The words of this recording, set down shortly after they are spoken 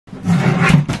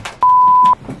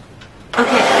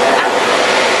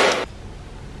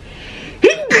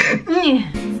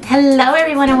Hello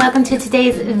everyone and welcome to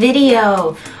today's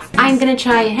video. I'm going to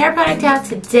try a hair product out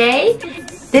today.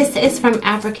 This is from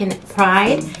African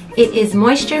Pride. It is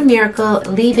Moisture Miracle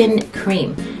Leave-In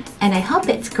Cream. And I hope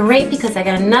it's great because I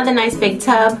got another nice big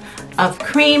tub of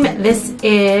cream. This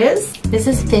is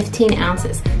 15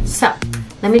 ounces. So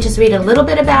let me just read a little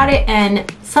bit about it. And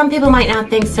some people might not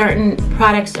think certain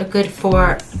products are good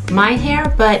for my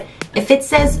hair, but if it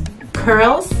says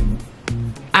curls,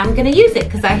 I'm gonna use it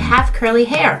because I have curly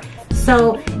hair.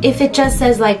 So if it just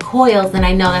says like coils, then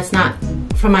I know that's not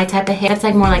for my type of hair. That's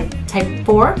like more like type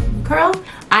 4 curl.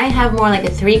 I have more like a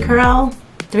 3 curl,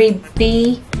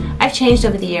 3B. I've changed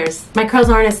over the years. My curls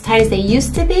aren't as tight as they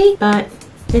used to be, but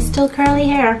it's still curly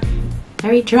hair.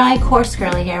 Very dry, coarse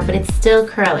curly hair, but it's still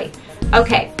curly.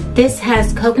 Okay, this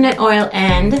has coconut oil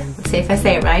and, let's see if I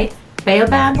say it right,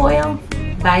 baobab oil?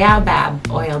 Baobab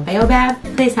oil.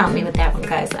 Baobab? Please help me with that one,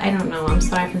 guys. I don't know. I'm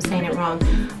sorry if I'm saying it wrong.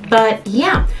 But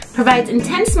yeah, provides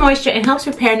intense moisture and helps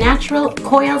repair natural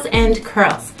coils and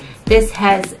curls. This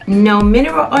has no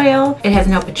mineral oil, it has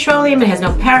no petroleum, it has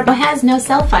no paraben, it has no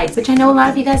sulfites, which I know a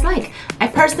lot of you guys like. I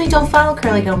personally don't follow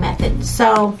Curly Go method,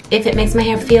 so if it makes my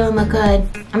hair feel and look good,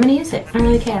 I'm gonna use it. I don't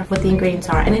really care what the ingredients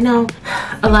are. And I know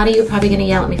a lot of you are probably gonna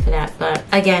yell at me for that, but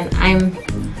again,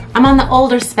 I'm on the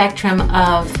older spectrum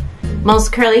of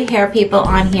most curly hair people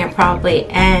on here probably,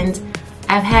 and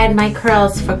I've had my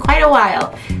curls for quite a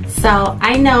while, so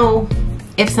I know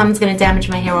if something's going to damage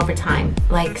my hair over time,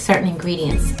 like certain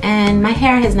ingredients, and my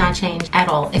hair has not changed at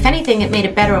all. If anything, it made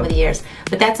it better over the years,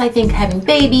 but that's, I think, having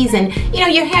babies and, you know,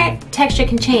 your hair texture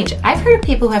can change. I've heard of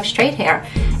people who have straight hair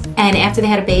and after they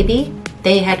had a baby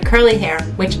they had curly hair,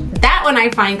 which that one I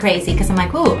find crazy because I'm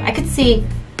like, ooh, I could see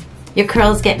your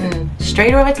curls getting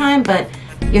straighter over time, but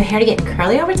your hair to get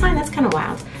curly over time, that's kind of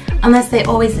wild. Unless they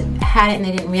always had it and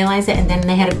they didn't realize it, and then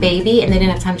they had a baby and they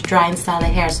didn't have time to dry and style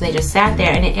their hair, so they just sat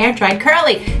there and it air dried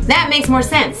curly. That makes more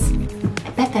sense. I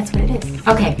bet that's what it is.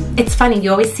 Okay, it's funny,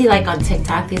 you always see like on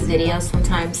TikTok these videos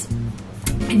sometimes.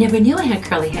 I never knew I had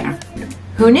curly hair.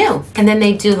 Who knew? And then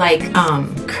they do like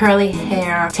curly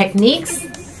hair techniques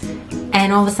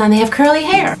and all of a sudden they have curly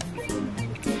hair.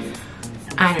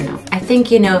 I don't know. I think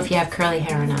you know if you have curly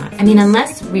hair or not. I mean,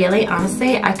 unless really,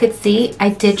 honestly, I could see, I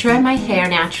did dry my hair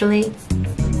naturally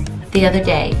the other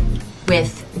day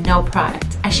with no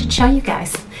product. I should show you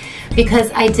guys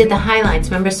because I did the highlights,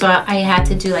 remember? So I had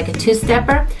to do like a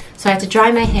 2-stepper. So I had to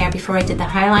dry my hair before I did the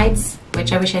highlights,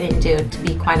 which I wish I didn't do, to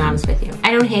be quite honest with you.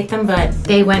 I don't hate them, but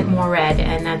they went more red,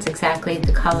 and that's exactly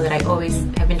the color that I always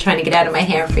have been trying to get out of my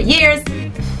hair for years.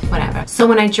 Whatever. So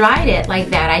when I dried it like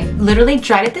that, I literally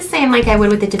dried it the same like I would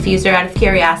with the diffuser out of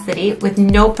curiosity with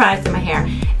no product in my hair.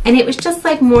 And it was just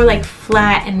like more like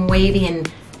flat and wavy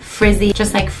and frizzy,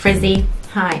 just like frizzy.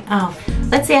 Hi. Oh,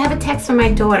 let's see, I have a text from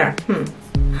my daughter.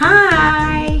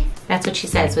 Hi. That's what she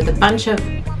says with a bunch of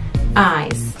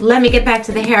eyes. Let me get back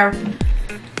to the hair.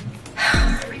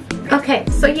 Okay,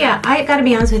 so yeah, I gotta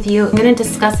be honest with you. I'm gonna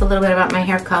discuss a little bit about my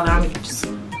hair color. I'm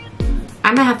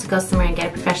gonna have to go somewhere and get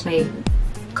it professionally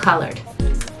colored.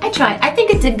 I tried. I think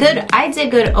it did good. I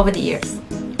did good over the years.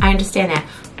 I understand that.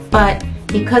 But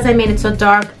because I made it so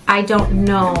dark, I don't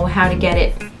know how to get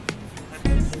it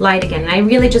light again. And I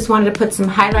really just wanted to put some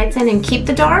highlights in and keep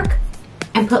the dark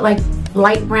and put like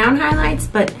light brown highlights,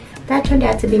 but that turned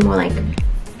out to be more like,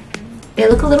 they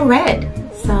look a little red.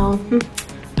 So,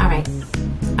 alright.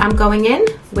 I'm going in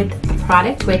with a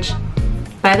product which,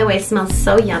 by the way, smells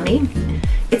so yummy.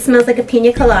 It smells like a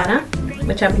pina colada,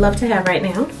 which I would love to have right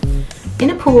now, in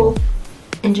a pool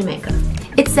in Jamaica.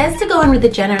 It says to go in with a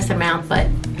generous amount, but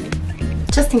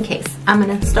just in case, I'm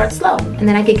gonna start slow, and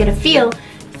then I can get a feel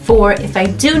for if I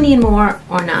do need more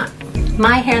or not.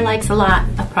 My hair likes a lot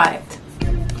of product.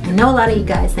 I know a lot of you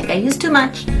guys think I use too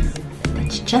much.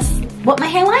 That's just what my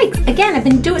hair likes. Again, I've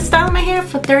been styling my hair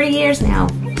for 30 years now,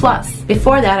 plus.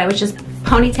 Before that, I was just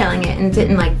ponytailing it and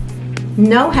didn't like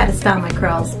know how to style my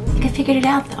curls. I think I figured it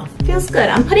out though. Feels good.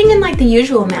 I'm putting in like the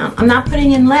usual amount. I'm not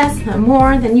putting in less or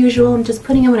more than usual. I'm just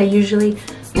putting in what I usually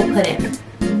will put in.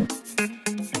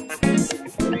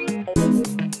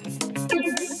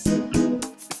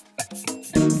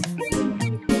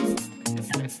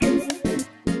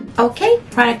 Okay,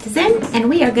 product is in and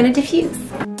we are going to diffuse.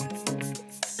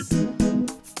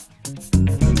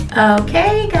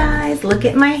 Okay guys, look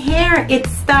at my hair.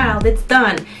 It's styled. It's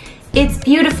done. It's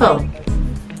beautiful.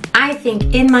 I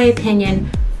think, in my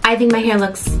opinion, I think my hair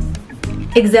looks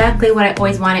exactly what I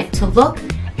always want it to look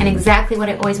and exactly what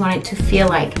I always want it to feel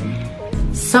like.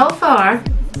 So far,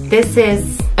 this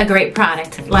is a great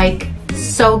product. Like,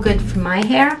 so good for my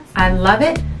hair. I love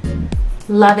it.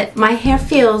 Love it. My hair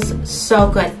feels so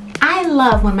good. I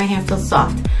love when my hair feels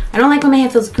soft. I don't like when my hair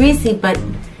feels greasy, but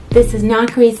this is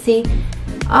not greasy.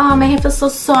 Oh, my hair feels so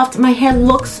soft. My hair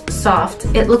looks soft.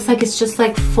 It looks like it's just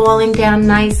like falling down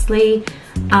nicely.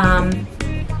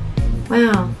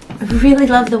 Wow, I really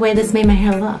love the way this made my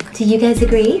hair look. Do you guys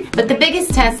agree? But the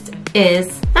biggest test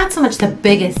is, not so much the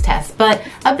biggest test, but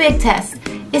a big test,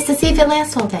 is to see if it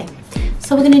lasts all day.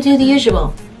 So we're gonna do the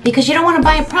usual, because you don't wanna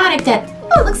buy a product that,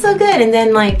 oh, it looks so good, and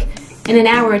then like in an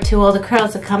hour or two all the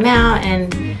curls will come out, and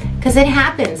because it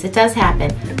happens, it does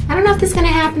happen. I don't know if this is gonna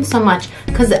happen so much,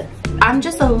 because I'm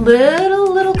just a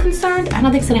little concerned. I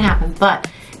don't think it's gonna happen,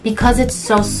 but because it's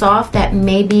so soft that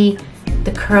maybe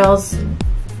the curls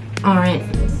aren't,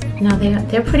 no,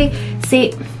 they're pretty,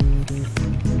 see,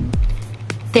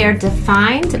 they're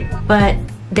defined, but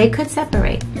they could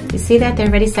separate. You see that? They're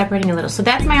already separating a little. So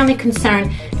that's my only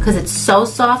concern, because it's so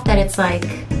soft that it's like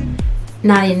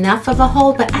not enough of a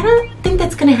hold, but I don't think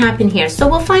that's gonna happen here. So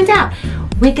we'll find out.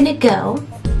 We're gonna go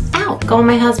out, go with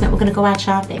my husband. We're gonna go out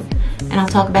shopping, and I'll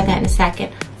talk about that in a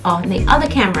second on the other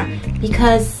camera,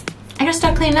 because I gotta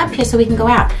start cleaning up here so we can go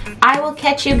out. I will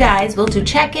catch you guys. We'll do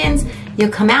check-ins. You'll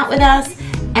come out with us,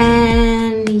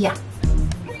 and yeah,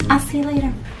 I'll see you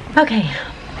later. Okay,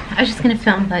 I was just gonna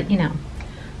film, but you know,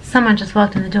 someone just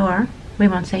walked in the door. We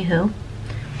won't say who.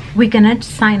 We're gonna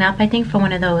sign up, I think, for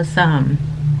one of those, You gonna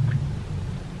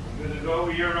go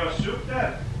with your soup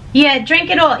then? yeah, drink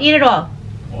it all, eat it all.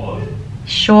 All of it?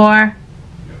 Sure.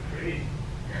 You're crazy.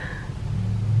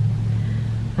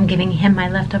 I'm giving him my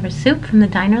leftover soup from the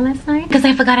diner last night, because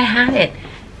I forgot I had it.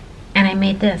 And I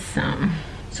made this,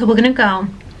 so we're gonna go.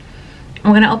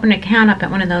 We're gonna open an account up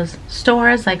at one of those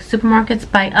stores, like supermarkets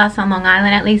by us on Long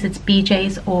Island at least. It's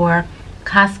BJ's or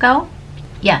Costco.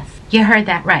 Yes, you heard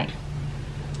that right.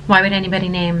 Why would anybody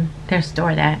name their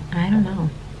store that? I don't know.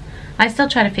 I still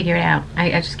try to figure it out. I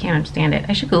just can't understand it.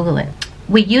 I should Google it.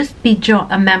 We used to be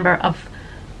a member of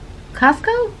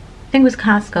Costco? I think it was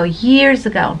Costco years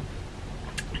ago.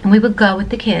 And we would go with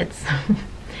the kids.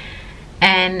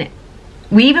 And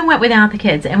we even went without the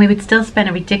kids, and we would still spend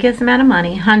a ridiculous amount of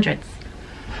money, hundreds.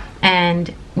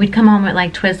 And we'd come home with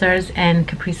like Twizzlers and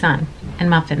Capri Sun and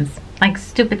muffins, like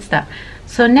stupid stuff.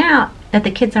 So now that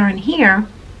the kids aren't here,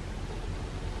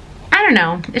 I don't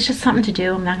know, it's just something to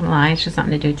do. I'm not gonna lie, it's just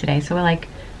something to do today. So we're like,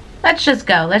 let's just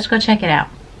go, let's go check it out.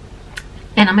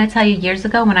 And I'm gonna tell you, years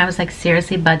ago when I was like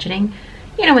seriously budgeting,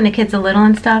 you know, when the kids are little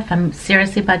and stuff, I'm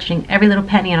seriously budgeting every little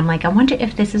penny, and I'm like, I wonder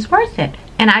if this is worth it.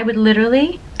 And I would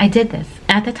literally, I did this.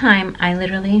 At the time, I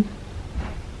literally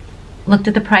looked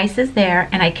at the prices there,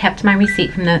 and I kept my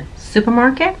receipt from the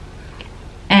supermarket,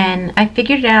 and I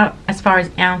figured it out as far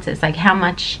as ounces, like how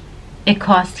much it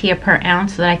cost here per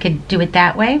ounce, so that I could do it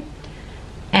that way.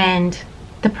 And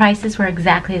the prices were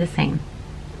exactly the same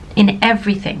in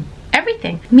everything.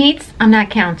 Everything. Meats, I'm not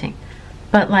counting,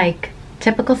 but like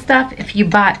typical stuff, if you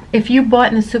bought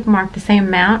in the supermarket the same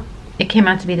amount, it came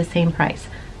out to be the same price.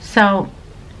 So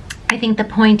I think the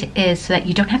point is so that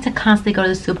you don't have to constantly go to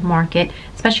the supermarket,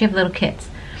 especially if you have little kids.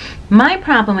 My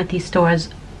problem with these stores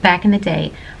back in the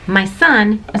day, my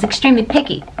son was extremely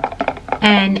picky,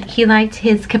 and he liked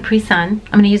his Capri Sun.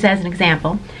 I'm going to use that as an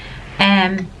example.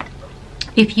 And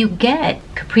if you get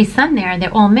Capri Sun there,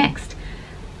 they're all mixed.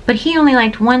 But he only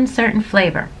liked one certain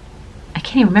flavor. I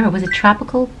can't even remember. Was it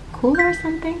Tropical Cooler or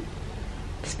something?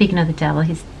 Speaking of the devil,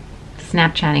 he's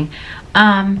Snapchatting.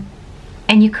 And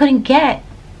you couldn't get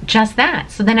just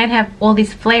that. So then I'd have all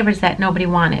these flavors that nobody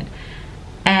wanted.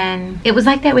 And it was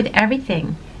like that with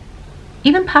everything.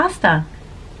 Even pasta.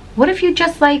 What if you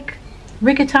just like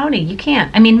rigatoni? You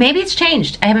can't. I mean, maybe it's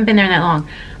changed. I haven't been there that long.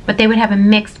 But they would have a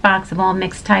mixed box of all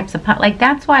mixed types of like,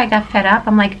 that's why I got fed up.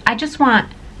 I'm like, I just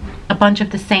want a bunch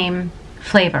of the same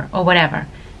flavor or whatever.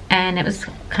 And it was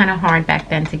kind of hard back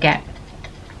then to get.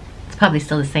 It's probably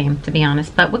still the same, to be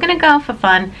honest. But we're going to go for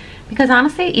fun. Because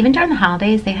honestly, even during the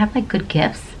holidays, they have like good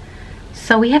gifts.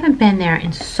 So we haven't been there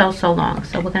in so long.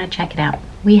 So we're going to check it out.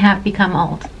 We have become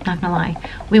old, not going to lie.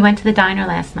 We went to the diner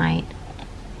last night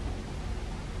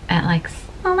at like,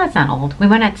 well, that's not old. We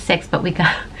went at 6, but we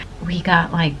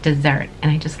got like dessert.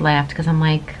 And I just laughed because I'm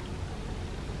like,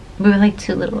 we were like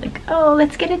too little, like, oh,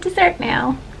 let's get a dessert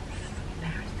now.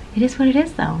 It is what it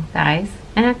is though, guys.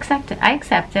 And I accept it. I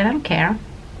accept it. I don't care.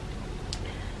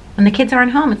 When the kids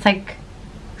aren't home, it's like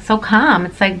so calm.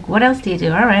 It's like, what else do you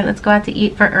do? All right, let's go out to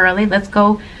eat for early. Let's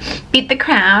go beat the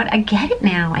crowd. I get it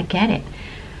now. I get it.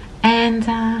 And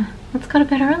let's go to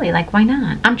bed early. Like, why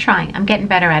not? I'm trying. I'm getting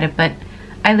better at it, but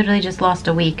I literally just lost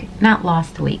a week. Not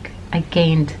lost a week. I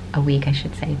gained a week, I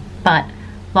should say. But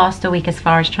lost a week as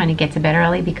far as trying to get to bed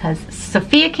early because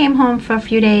Sophia came home for a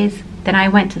few days. Then I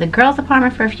went to the girls'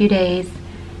 apartment for a few days.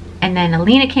 And then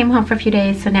Alina came home for a few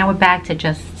days. So now we're back to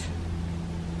just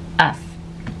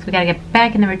So we gotta get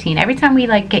back in the routine. Every time we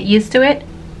like get used to it,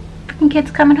 freaking kids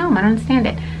coming home. I don't understand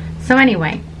it. So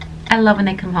anyway, I love when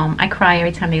they come home. I cry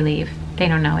every time they leave. They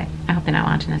don't know it. I hope they're not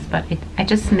watching this, but I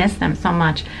just miss them so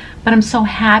much. But I'm so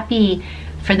happy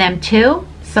for them too.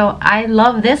 So I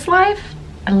love this life.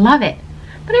 I love it.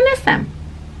 But I miss them.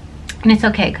 And it's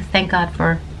okay, because thank God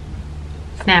for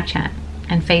Snapchat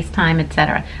and FaceTime,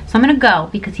 etc. So I'm gonna go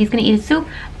because he's gonna eat his soup.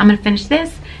 I'm gonna finish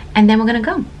this, and then we're gonna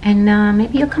go. And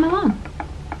maybe you'll come along.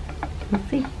 We'll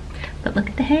see. But look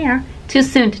at the hair. Too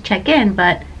soon to check in,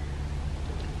 but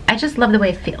I just love the way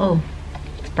it feels. Oh,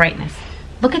 it's brightness.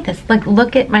 Look at this. Like,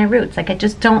 look at my roots. Like, I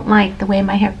just don't like the way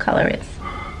my hair color is.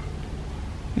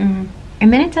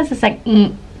 And then it does this like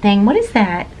thing. What is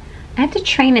that? I have to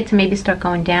train it to maybe start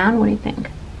going down. What do you think?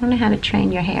 I don't know how to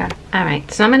train your hair. All right,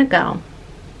 so I'm gonna go.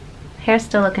 Hair's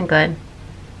still looking good,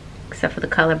 except for the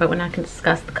color, but we're not gonna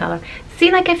discuss the color.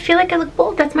 See, like, I feel like I look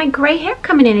bald. That's my gray hair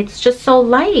coming in. It's just so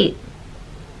light,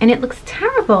 and it looks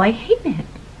terrible. I hate it.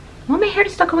 I want my hair to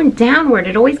start going downward.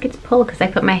 It always gets pulled because I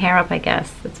put my hair up, I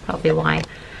guess. That's probably why,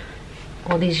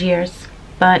 all these years.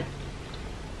 But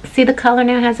see, the color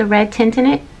now has a red tint in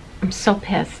it. I'm so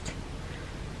pissed.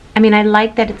 I mean, I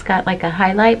like that it's got like a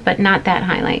highlight, but not that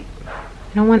highlight.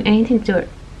 I don't want anything to do with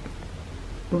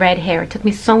red hair. It took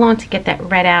me so long to get that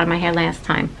red out of my hair last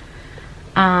time.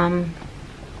 I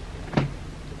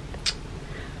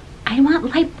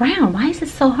want light brown. Why is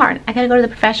this so hard? I gotta go to the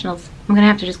professionals. I'm gonna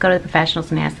have to just go to the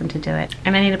professionals and ask them to do it.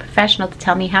 And I need a professional to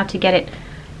tell me how to get it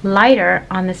lighter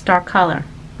on this dark color.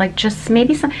 Like, just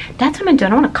maybe some, that's what I'm doing.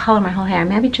 I don't want to color my whole hair.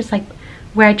 Maybe just like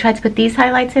where I tried to put these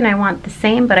highlights in, I want the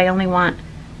same, but I want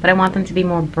them to be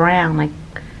more brown, like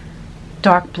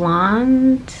dark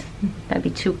blonde. That'd be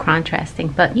too contrasting,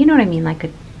 but you know what I mean, like a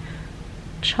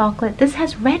chocolate. This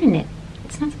has red in it.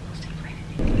 It's not supposed to have red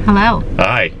in it. Hello.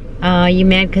 Hi. You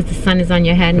mad because the sun is on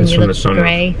your head and you look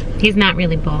gray? He's not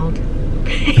really bald.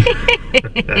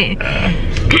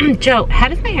 Joe, how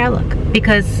does my hair look?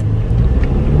 Because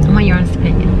I want your honest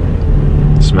opinion.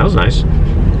 It smells nice.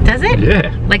 Does it?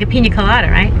 Yeah. Like a pina colada,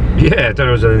 right? Yeah, I thought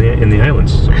it was in the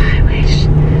islands. So. I wish.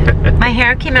 My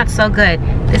hair came out so good.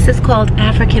 This is called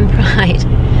African Pride.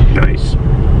 Nice.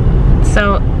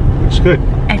 So it's good.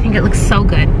 I think it looks so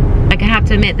good. Like, I have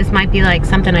to admit, this might be like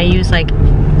something I use like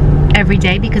every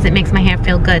day because it makes my hair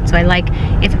feel good. So I like,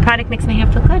 if a product makes my hair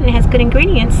feel good and it has good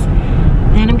ingredients,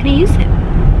 then I'm gonna use it.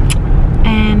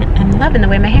 And I'm loving the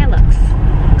way my hair looks.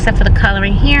 Except for the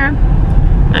coloring here.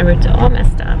 My roots are all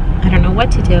messed up. I don't know what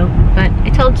to do, but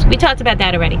we talked about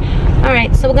that already. All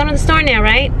right, so we're going to the store now,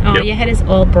 right? Oh, yep. Your head is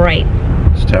all bright.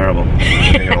 It's terrible.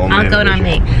 I'll go on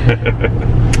me.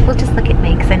 We'll just look at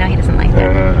me because I know he doesn't like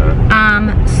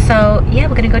that. So yeah,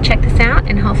 we're gonna go check this out,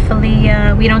 and hopefully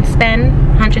we don't spend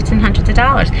hundreds and hundreds of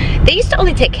dollars. They used to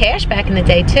only take cash back in the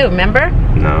day too. Remember?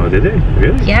 No, did they?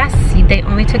 Really? Yes, they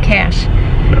only took cash.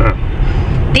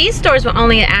 These stores were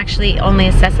only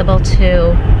accessible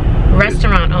to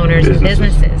restaurant owners and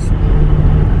businesses.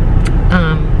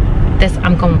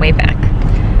 I'm going way back.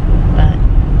 But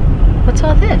what's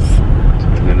all this?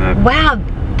 Wow,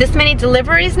 this many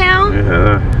deliveries now?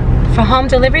 Yeah. For home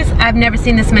deliveries? I've never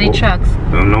seen this many trucks.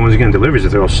 Well, no one's getting deliveries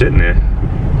if they're all sitting there.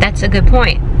 That's a good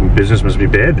point. Business must be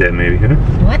bad then, maybe, huh?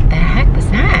 What the heck was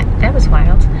that? That was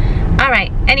wild. All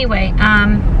right. Anyway,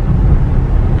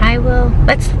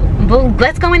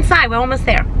 let's go inside. We're almost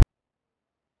there.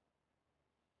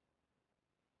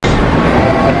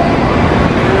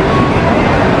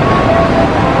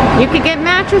 You could get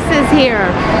mattresses here.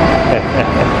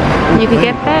 You could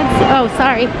get beds. Oh,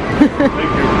 sorry.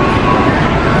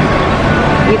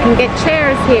 You can get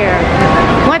chairs here.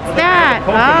 What's that?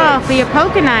 Oh, for your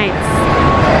poker nights.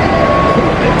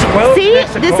 See,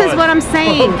 this is what I'm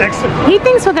saying. He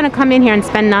thinks we're gonna come in here and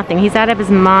spend nothing. He's out of his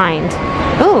mind.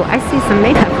 Oh, I see some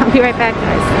makeup. I'll be right back,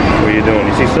 guys. What are you doing?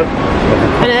 You see stuff?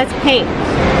 Oh, no, that's paint.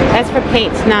 That's for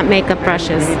paint, not makeup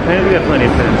brushes. We got plenty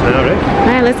of pens now, right?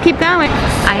 All right, let's keep going.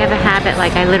 I have a habit,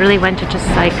 like I literally went to just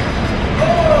like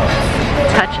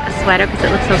touch a sweater because it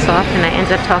looks so soft, and I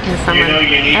ended up talking to someone.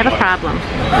 I have a problem.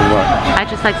 What? I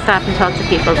just like stop and talk to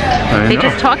people. They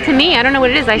just talk to me. I don't know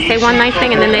what it is. I say one nice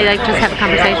thing and then they like just have a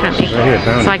conversation with me.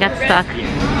 So I got stuck.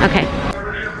 Okay.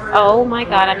 Oh my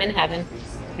God, I'm in heaven.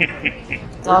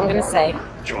 That's all I'm gonna say.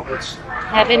 Chocolates.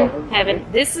 Heaven, heaven.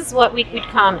 This is what we could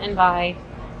come and buy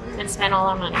and spend all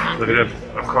our money on. Look at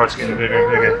that. Our cart's getting bigger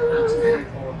and bigger.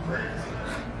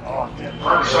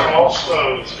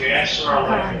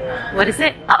 What is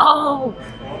it? Oh,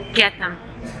 get them.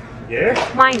 Yeah?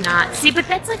 Why not? See, but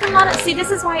that's like a lot of, see,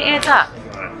 this is why it adds up.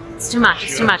 It's too much,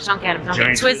 it's too much. Don't get them. Don't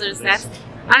get Twizzlers.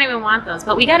 I don't even want those.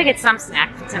 But we gotta get some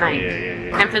snack for tonight.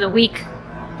 Yeah. And for the week.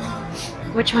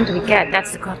 Which one do we get?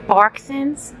 That's the bark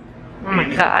thins. Oh my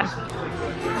god.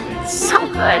 So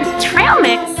good. Trail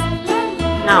mix?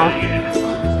 No.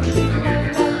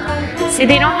 See,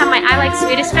 they don't have my, I like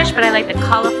Swedish fish, but I like the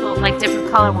colorful, like different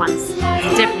color ones.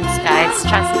 Difference, guys,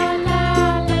 trust me.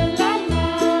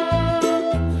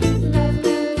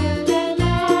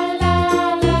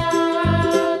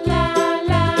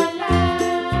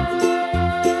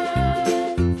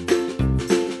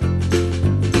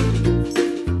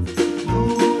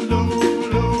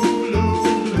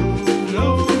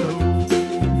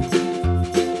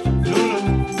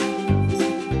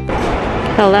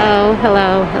 Hello,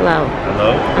 hello, hello.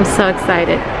 Hello? I'm so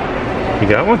excited. You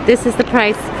got one? This is the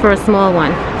price for a small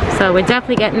one. So we're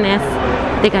definitely getting this.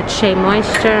 They got Shea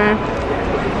Moisture.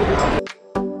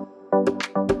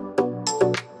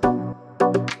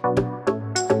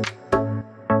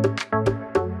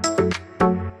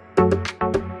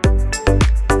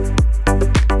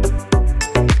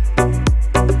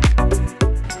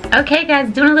 Okay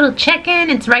guys, doing a little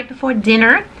check-in. It's right before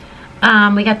dinner.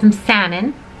 We got some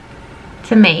salmon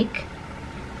to make,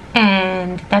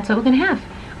 and that's what we're gonna have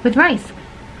with rice.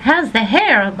 How's the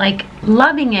hair? Like,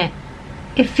 loving it.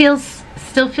 It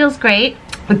still feels great.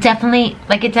 It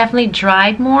definitely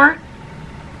dried more.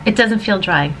 It doesn't feel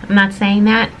dry. I'm not saying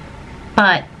that,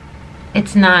 but it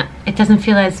doesn't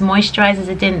feel as moisturized as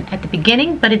it did at the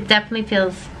beginning, but it definitely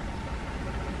feels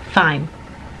fine.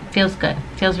 It feels good.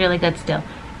 It feels really good still.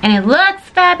 And it looks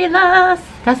fabulous,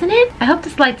 doesn't it? I hope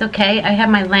this light's okay. I have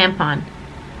my lamp on,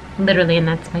 literally, and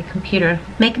that's my computer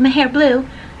making my hair blue.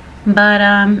 But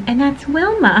and that's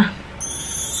Wilma.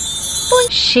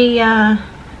 She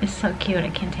is so cute. I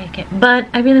can't take it. But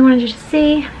I really wanted you to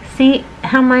see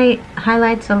how my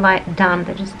highlights are like dumb.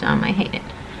 They're just dumb. I hate it.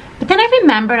 But then I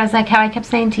remembered, I was like, how I kept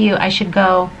saying to you, I should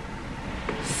go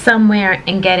somewhere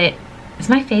and get it. Is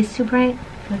my face too bright?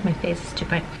 I feel like my face is too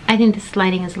bright. I think this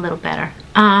lighting is a little better.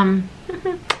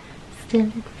 Still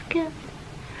looks good.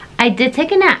 I did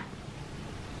take a nap.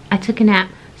 I took a nap,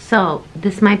 so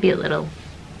this might be a little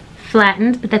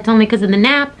flattened, but that's only because of the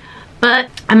nap. But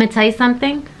I'm gonna tell you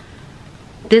something.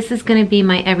 This is gonna be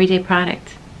my everyday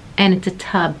product, and it's a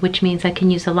tub, which means I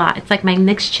can use a lot. It's like my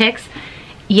NYX Chicks.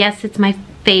 Yes, it's my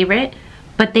favorite,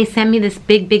 but they send me this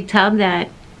big tub that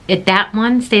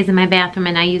one stays in my bathroom,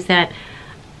 and I use that.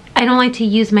 I don't like to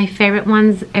use my favorite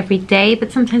ones every day,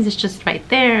 but sometimes it's just right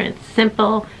there. It's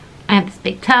simple. I have this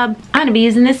big tub. I'm gonna be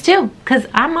using this too, because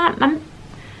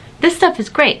this stuff is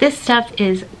great. This stuff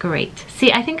is great.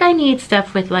 See, I think I need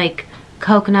stuff with like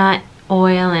coconut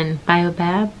oil and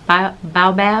baobab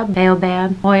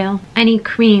oil. I need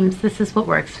creams. This is what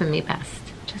works for me best.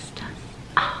 Just does.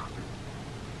 Oh,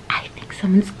 I think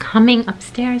someone's coming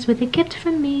upstairs with a gift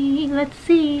for me. Let's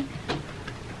see.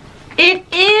 It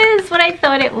is what I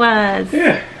thought it was.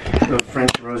 Yeah, little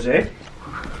French rosé.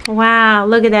 Wow,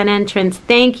 look at that entrance.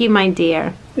 Thank you, my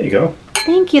dear. There you go.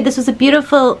 Thank you. This was a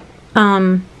beautiful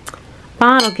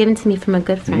bottle given to me from a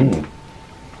good friend.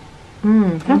 I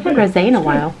haven't had rosé in a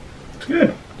while. It's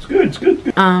good. It's good. It's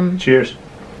good. Cheers.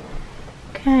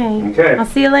 Okay. Okay. I'll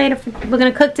see you later. We're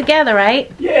gonna cook together,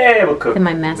 right? Yeah, we'll cook. Look at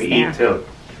my mess we there. eat too.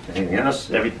 Anything else,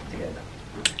 everything together.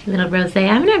 Little rosé.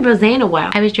 I haven't had rosé in a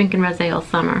while. I was drinking rosé all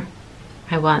summer.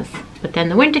 I was. But then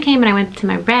the winter came and I went to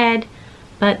my red.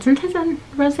 But sometimes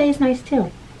rosé is nice too.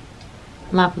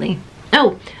 Lovely.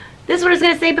 Oh, this is what I was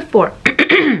gonna say before.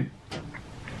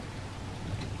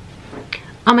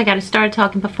 Oh my god, I started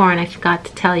talking before and I forgot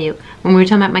to tell you. When we were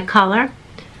talking about my color,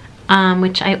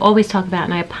 which I always talk about,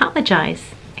 and I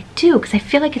apologize. I do, because I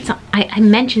feel like I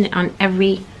mention it on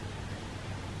every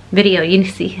video. You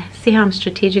see how I'm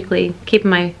strategically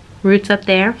keeping my roots up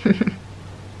there?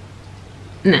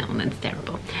 No, that's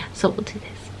terrible. So we'll do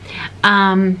this.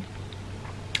 I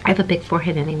have a big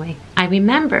forehead anyway. I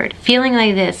remembered feeling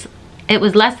like this. It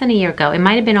was less than a year ago. It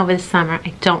might have been over the summer.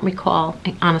 I don't recall.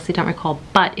 I honestly don't recall.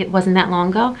 But it wasn't that long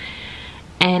ago.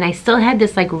 And I still had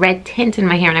this like red tint in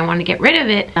my hair and I wanted to get rid of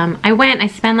it. I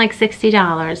spent like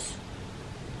 $60.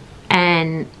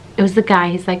 And it was the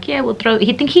guy. He's like, yeah, we'll throw.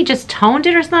 He think he just toned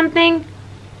it or something.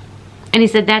 And he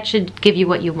said that should give you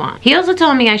what you want. He also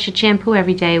told me I should shampoo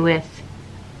every day with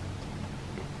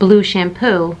blue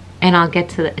shampoo and I'll get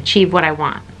to achieve what I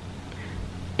want.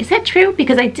 Is that true?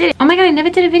 Because I did. Oh my god, I never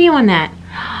did a video on that.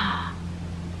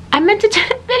 I meant to do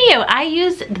a video. I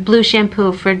used the blue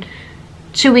shampoo for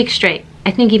 2 weeks straight.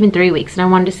 I think even 3 weeks. And I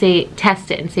wanted to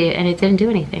test it and see it, and it didn't do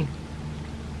anything.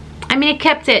 I mean, it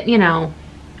kept it, you know,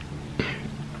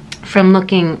 from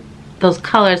looking those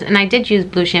colors. And I did use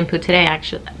blue shampoo today,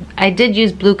 actually. I did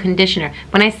use blue conditioner.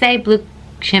 When I say blue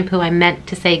shampoo, I meant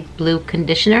to say blue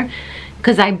conditioner.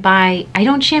 Because I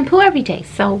don't shampoo every day.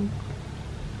 So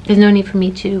there's no need for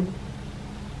me to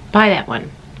buy that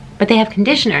one. But they have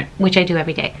conditioner, which I do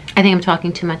every day. I think I'm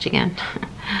talking too much again.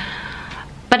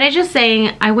 But I'm just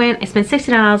saying, I spent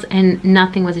 $60 and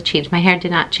nothing was achieved. My hair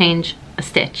did not change a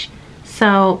stitch.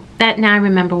 So that, now I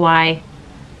remember why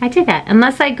I did that.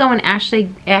 Unless I go and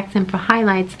actually ask them for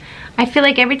highlights, I feel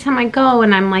like every time I go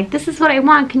and I'm like, this is what I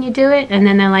want, can you do it? And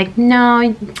then they're like,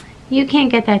 no, you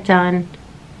can't get that done.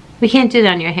 We can't do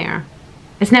that on your hair.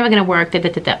 It's never gonna work, da, da,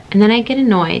 da, da. And then I get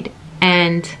annoyed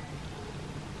and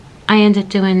I end up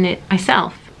doing it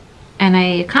myself. And I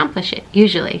accomplish it,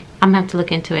 usually. I'm gonna have to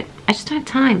look into it. I just don't have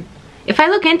time. If I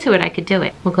look into it, I could do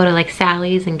it. We'll go to like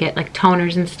Sally's and get like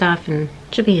toners and stuff, and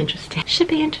it should be interesting. Should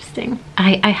be interesting.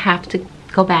 I have to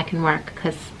go back and work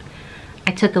because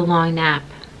I took a long nap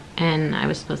and I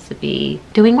was supposed to be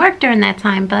doing work during that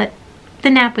time, but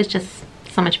the nap was just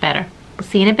so much better. We'll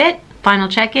see you in a bit. Final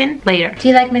check-in later. Do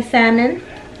you like my salmon?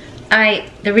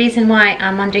 The reason why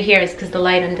I'm under here is because the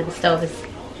light under the stove is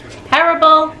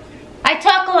terrible. I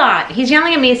talk a lot. He's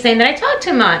yelling at me saying that I talk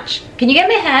too much. Can you get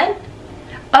my head?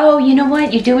 Oh, you know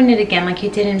what? You're doing it again like you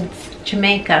did in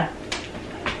Jamaica.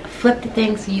 Flip the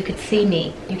thing so you could see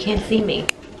me. You can't see me.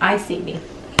 I see me.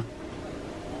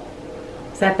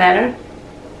 Is that better?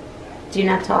 Do you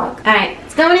not talk? All right,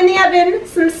 it's going in the oven.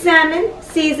 Some salmon,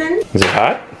 seasoned. Is it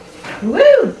hot?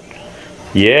 Woo!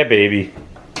 Yeah, baby.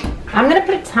 I'm gonna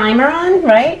put a timer on,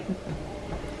 right?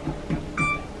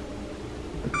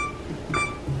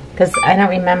 Because I don't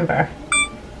remember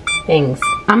things.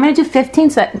 I'm gonna do 15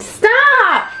 seconds.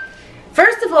 Stop!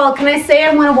 First of all, can I say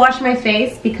I wanna wash my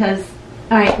face? Because,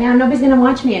 all right, now nobody's gonna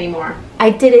watch me anymore. I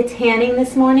did a tanning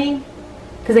this morning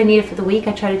because I need it for the week.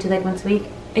 I try to do that once a week.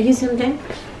 Are you zoomed in?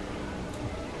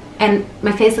 And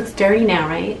my face looks dirty now,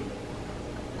 right?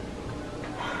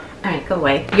 All right, go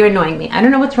away. You're annoying me. I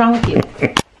don't know what's wrong with you.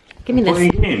 Give me this.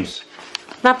 Playing games.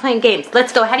 Not playing games.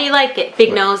 Let's go. How do you like it,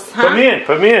 big nose? Huh? Put me in.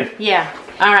 Put me in. Yeah.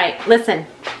 All right. Listen.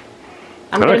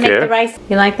 I'm I gonna don't make care. the rice.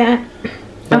 You like that?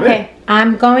 A Okay. bit.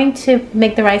 I'm going to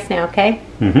make the rice now. Okay.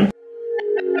 Mm-hmm.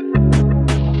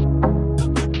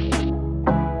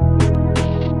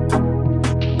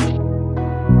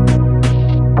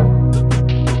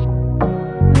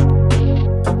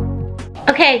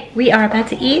 Okay. We are about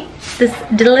to eat this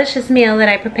delicious meal that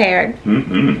I prepared.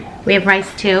 Mm-hmm. We have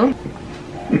rice too.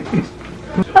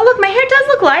 Oh look, my hair does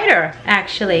look lighter,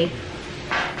 actually.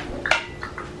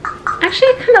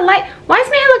 Actually, kind of light. Why does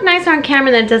my hair look nicer on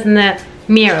camera than it does in the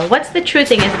mirror? What's the true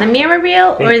thing? Is the mirror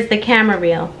real or is the camera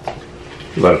real?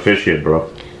 A lot of fish here,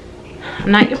 bro.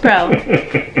 I'm not your bro.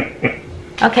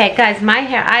 Okay, guys, my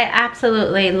hair, I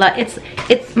absolutely love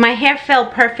it's my hair fell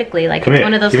perfectly. Like Come it's here,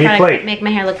 one of those give me a products plate. that make my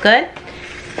hair look good.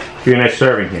 Give you a nice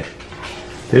serving here.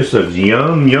 This looks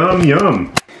yum, yum,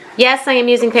 yum. Yes, I am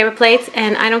using paper plates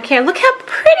and I don't care. Look how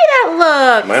pretty that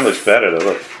looks. Mine looks better though,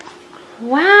 look.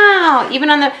 Wow, even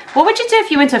on the, what would you do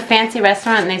if you went to a fancy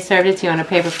restaurant and they served it to you on a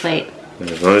paper plate?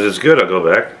 As long as it's good, I'll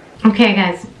go back. Okay,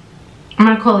 guys, I'm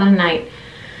gonna call it a night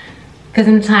because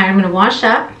I'm tired. I'm gonna wash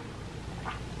up.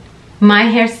 My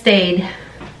hair stayed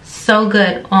so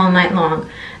good all night long,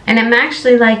 and I'm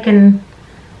actually liking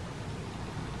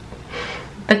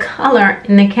the color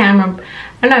in the camera.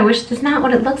 I don't know, I wish this is not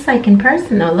what it looks like in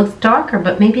person though. It looks darker,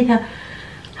 but maybe the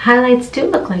highlights do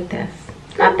look like this.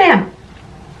 It's not bad.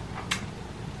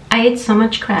 I ate so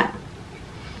much crap.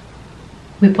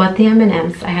 We bought the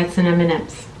M&Ms. I had some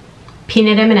M&Ms.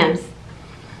 Peanut M&Ms.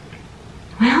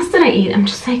 What else did I eat? I'm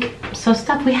just like so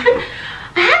stuffed. I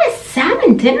had a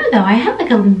salmon dinner though. I had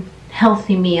like a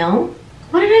healthy meal.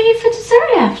 What did I eat for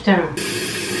dessert after?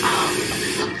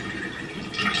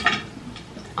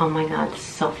 Oh my god, this is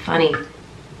so funny.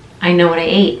 I know what I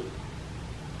ate.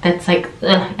 That's like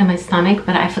ugh, in my stomach,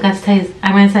 but I forgot to tell you.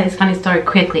 I want to tell you this funny story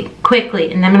quickly,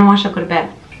 and then I'm gonna wash up, go to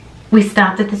bed. We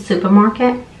stopped at the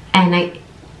supermarket, and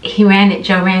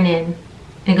Joe ran in, and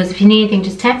he goes, if you need anything,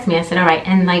 just text me. I said, all right.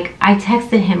 And like, I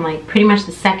texted him like pretty much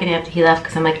the second after he left,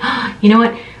 because I'm like, oh, you know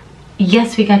what?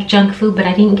 Yes, we got junk food, but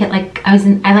I didn't get like, I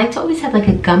like to always have like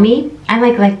a gummy. I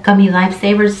like gummy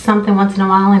lifesavers or something once in a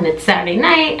while, and it's Saturday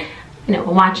night, you know,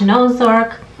 we're watching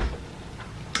Ozark,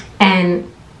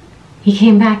 and he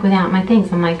came back without my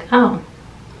things. I'm like, oh,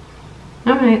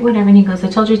 all right, whatever. And he goes, I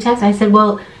told you to text. I said,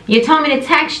 well, you told me to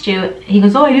text you. He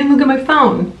goes, oh, I didn't look at my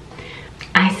phone.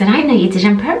 I said, I know you did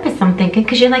on purpose, I'm thinking,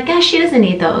 because you're like, yeah, she doesn't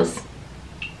need those.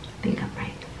 I think I'm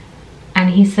right. And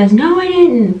he says, no, I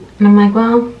didn't. And I'm like,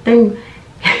 well, then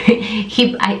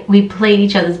we played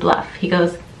each other's bluff. He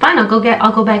goes, fine, I'll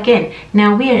go back in.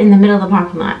 Now we are in the middle of the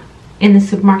parking lot. In the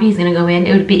supermarket, he's gonna go in.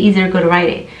 It would be easier to go to Rite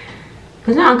Aid. He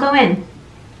goes, no, I'll go in.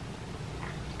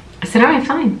 I said, all right,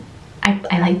 fine.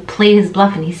 I like played his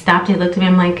bluff, and he stopped. He looked at me.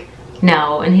 I'm like,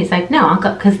 no. And he's like, no, I'll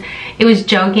go. Because it was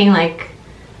joking. Like,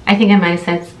 I think I might have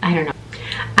said, I don't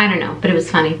know. But it was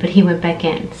funny. But he went back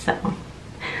in. So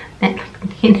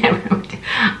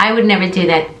I would never do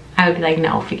that. I would be like,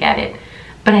 no, forget it.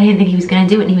 But I didn't think he was going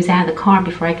to do it. And he was out of the car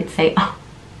before I could say, oh.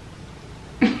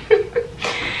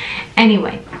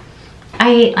 Anyway, I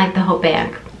ate like the whole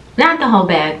bag. Not the whole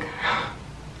bag.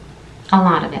 A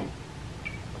lot of it.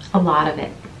 A lot of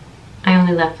it. I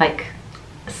only left like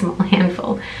a small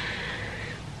handful.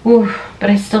 Ooh,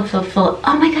 but I still feel full.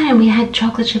 Oh my god, and we had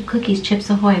chocolate chip cookies, Chips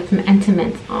Ahoy from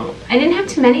Entenmann's. Oh, I didn't have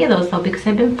too many of those though because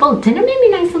I've been full. Dinner made me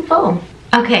nice and full.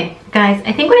 Okay, guys,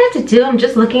 I think what I have to do, I'm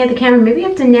just looking at the camera, maybe I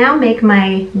have to now make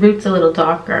my roots a little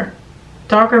darker.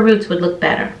 Darker roots would look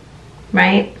better,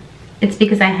 right? It's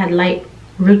because I had light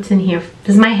roots in here.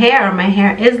 Because my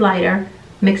hair is lighter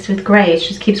mixed with gray. It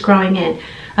just keeps growing in.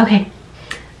 Okay,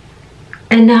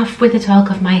 enough with the talk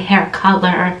of my hair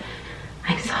color.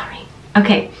 I'm sorry.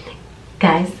 Okay,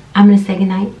 guys, I'm gonna say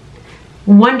goodnight.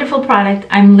 Wonderful product.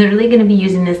 I'm literally gonna be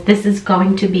using this. This is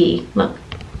going to be, look,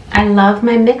 I love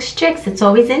my Mixed Chicks. It's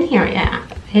always in here. Yeah,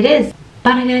 it is.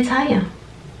 But I gotta tell you,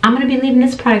 I'm gonna be leaving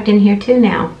this product in here too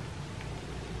now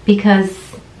because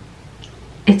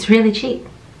it's really cheap.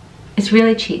 It's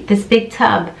really cheap. This big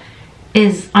tub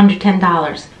is under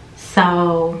 $10.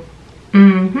 So,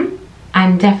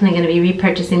 I'm definitely gonna be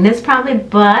repurchasing this probably,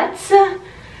 but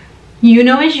you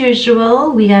know, as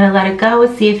usual, we gotta let it go,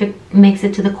 see if it makes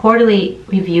it to the quarterly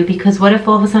review, because what if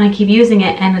all of a sudden I keep using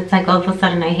it and it's like all of a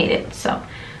sudden I hate it. So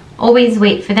always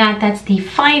wait for that. That's the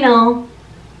final.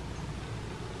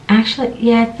 Actually,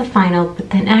 yeah, it's the final, but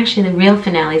then actually the real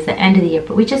finale is the end of the year,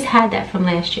 but we just had that from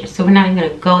last year, so we're not even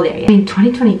gonna go there yet. I mean,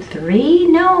 2023?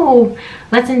 No,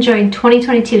 let's enjoy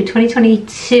 2022.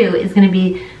 2022 is gonna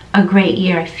be a great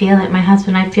year. I feel it. My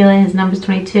husband, I feel it. His number's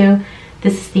 22.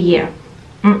 This is the year.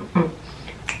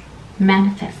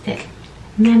 Manifest it.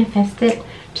 Manifest it.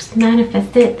 Just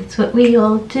manifest it. That's what we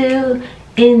all do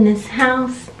in this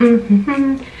house.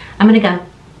 I'm gonna go.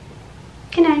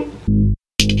 Good night.